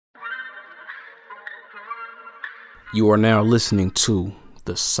You are now listening to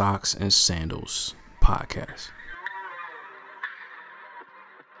the Socks and Sandals podcast.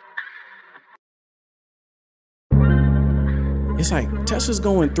 It's like Tessa's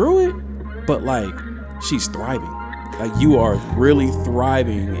going through it, but like she's thriving. Like you are really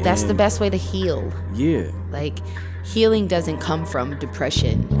thriving. That's the best way to heal. Yeah. Like healing doesn't come from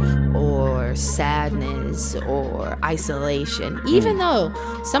depression or sadness or isolation, even though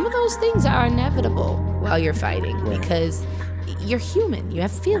some of those things are inevitable while you're fighting, because you're human, you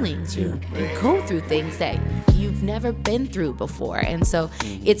have feelings, you go through things that you've never been through before, and so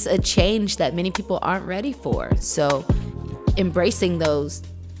it's a change that many people aren't ready for. So embracing those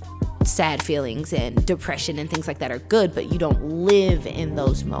sad feelings and depression and things like that are good, but you don't live in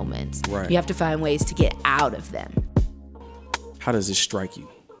those moments. Right. You have to find ways to get out of them. How does this strike you?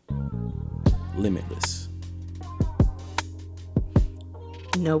 Limitless.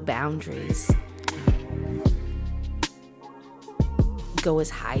 No boundaries. Go as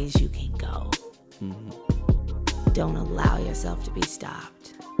high as you can go. Don't allow yourself to be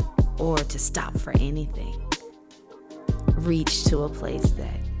stopped or to stop for anything. Reach to a place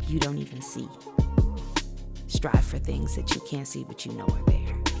that you don't even see. Strive for things that you can't see but you know are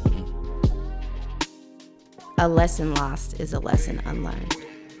there. A lesson lost is a lesson unlearned.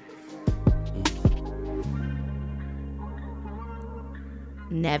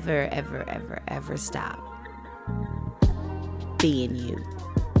 Never, ever, ever, ever stop being you.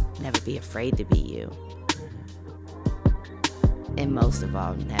 Never be afraid to be you. And most of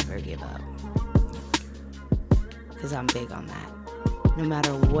all, never give up. Because I'm big on that. No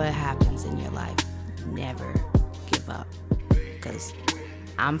matter what happens in your life, never give up. Because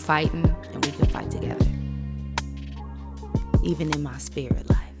I'm fighting and we can fight together. Even in my spirit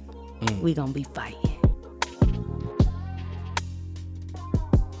life, we gonna be fighting.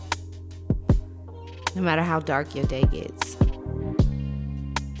 No matter how dark your day gets,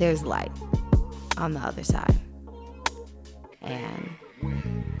 there's light on the other side. And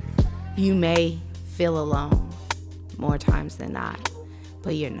you may feel alone more times than not,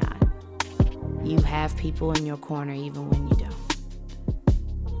 but you're not. You have people in your corner even when you don't.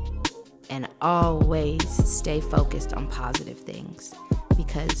 And always stay focused on positive things,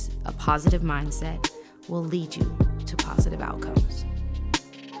 because a positive mindset will lead you to positive outcomes.